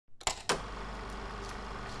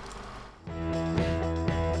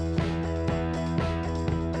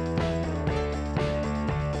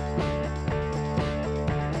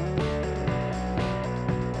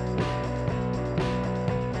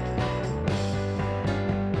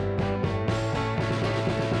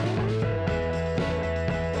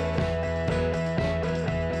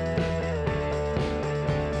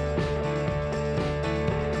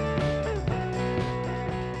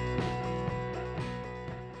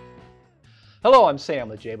Hello, I'm Sam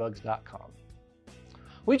with JBugs.com.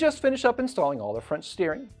 We just finished up installing all the front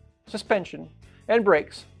steering, suspension, and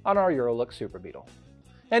brakes on our Eurolook Super Beetle.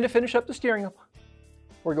 And to finish up the steering,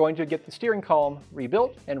 we're going to get the steering column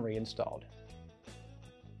rebuilt and reinstalled.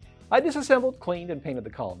 I disassembled, cleaned, and painted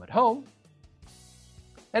the column at home.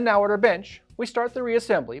 And now at our bench, we start the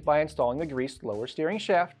reassembly by installing the greased lower steering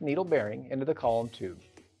shaft needle bearing into the column tube.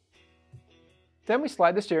 Then we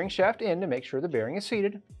slide the steering shaft in to make sure the bearing is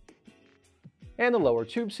seated, and the lower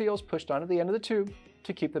tube seal is pushed onto the end of the tube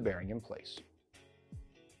to keep the bearing in place.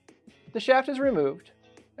 The shaft is removed,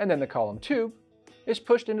 and then the column tube is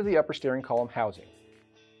pushed into the upper steering column housing.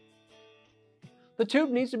 The tube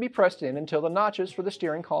needs to be pressed in until the notches for the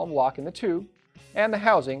steering column lock in the tube and the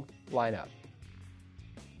housing line up.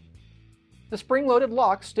 The spring-loaded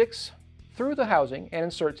lock sticks through the housing and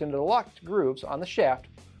inserts into the locked grooves on the shaft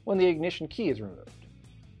when the ignition key is removed.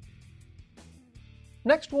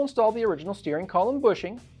 Next, we'll install the original steering column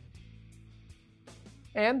bushing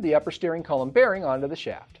and the upper steering column bearing onto the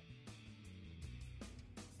shaft,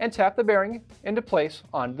 and tap the bearing into place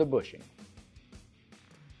onto the bushing.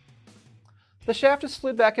 The shaft is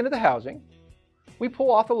slid back into the housing. We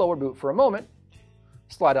pull off the lower boot for a moment,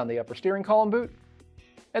 slide on the upper steering column boot,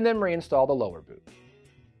 and then reinstall the lower boot.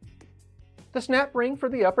 The snap ring for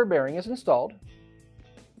the upper bearing is installed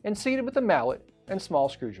and seated with the mallet and small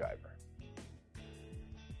screwdriver.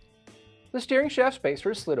 The steering shaft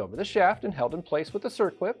spacer is slid over the shaft and held in place with the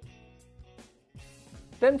circlip.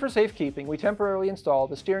 Then for safekeeping, we temporarily install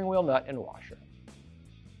the steering wheel nut and washer.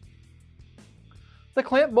 The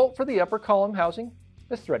clamp bolt for the upper column housing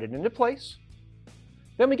is threaded into place.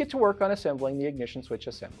 Then we get to work on assembling the ignition switch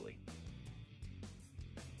assembly.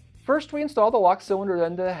 First, we install the lock cylinder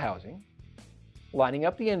into the housing, lining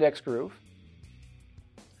up the index groove,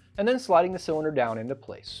 and then sliding the cylinder down into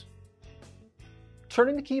place.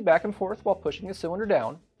 Turning the key back and forth while pushing the cylinder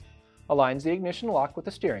down aligns the ignition lock with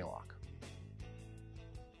the steering lock.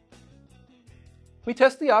 We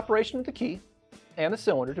test the operation of the key and the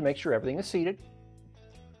cylinder to make sure everything is seated,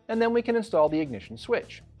 and then we can install the ignition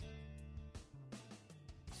switch.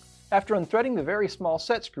 After unthreading the very small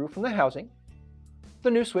set screw from the housing,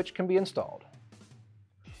 the new switch can be installed.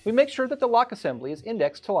 We make sure that the lock assembly is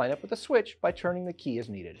indexed to line up with the switch by turning the key as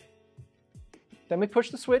needed. Then we push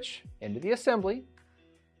the switch into the assembly,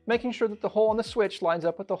 making sure that the hole on the switch lines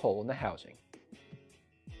up with the hole in the housing.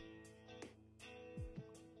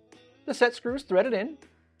 The set screw is threaded in,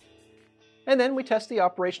 and then we test the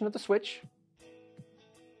operation of the switch,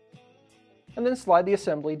 and then slide the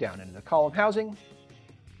assembly down into the column housing,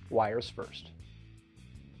 wires first.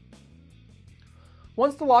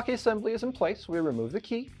 Once the lock assembly is in place, we remove the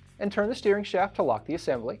key and turn the steering shaft to lock the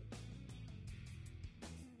assembly.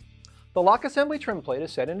 The lock assembly trim plate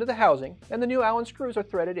is set into the housing, and the new Allen screws are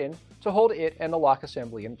threaded in to hold it and the lock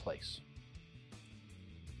assembly in place.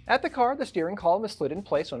 At the car, the steering column is slid in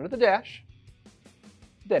place under the dash.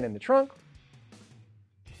 Then in the trunk,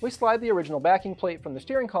 we slide the original backing plate from the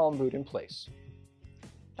steering column boot in place.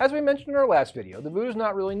 As we mentioned in our last video, the boot is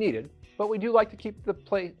not really needed, but we do like to keep the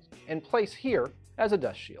plate in place here as a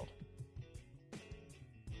dust shield.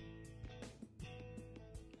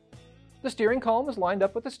 The steering column is lined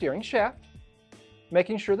up with the steering shaft,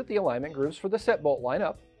 making sure that the alignment grooves for the set bolt line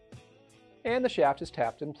up, and the shaft is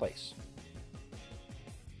tapped in place.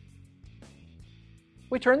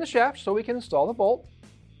 We turn the shaft so we can install the bolt,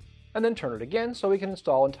 and then turn it again so we can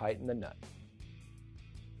install and tighten the nut.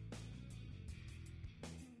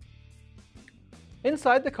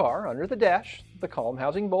 Inside the car, under the dash, the column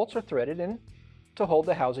housing bolts are threaded in to hold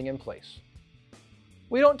the housing in place.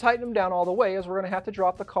 We don't tighten them down all the way, as we're going to have to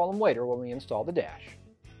drop the column later when we install the dash.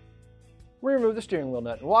 We remove the steering wheel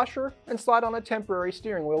nut and washer and slide on a temporary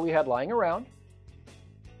steering wheel we had lying around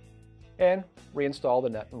and reinstall the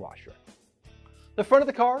nut and washer. The front of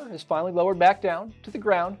the car is finally lowered back down to the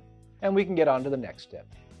ground, and we can get on to the next step.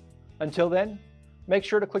 Until then, make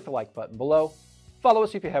sure to click the like button below, follow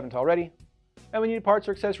us if you haven't already, and when you need parts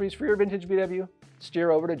or accessories for your vintage VW,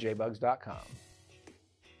 steer over to JBugs.com.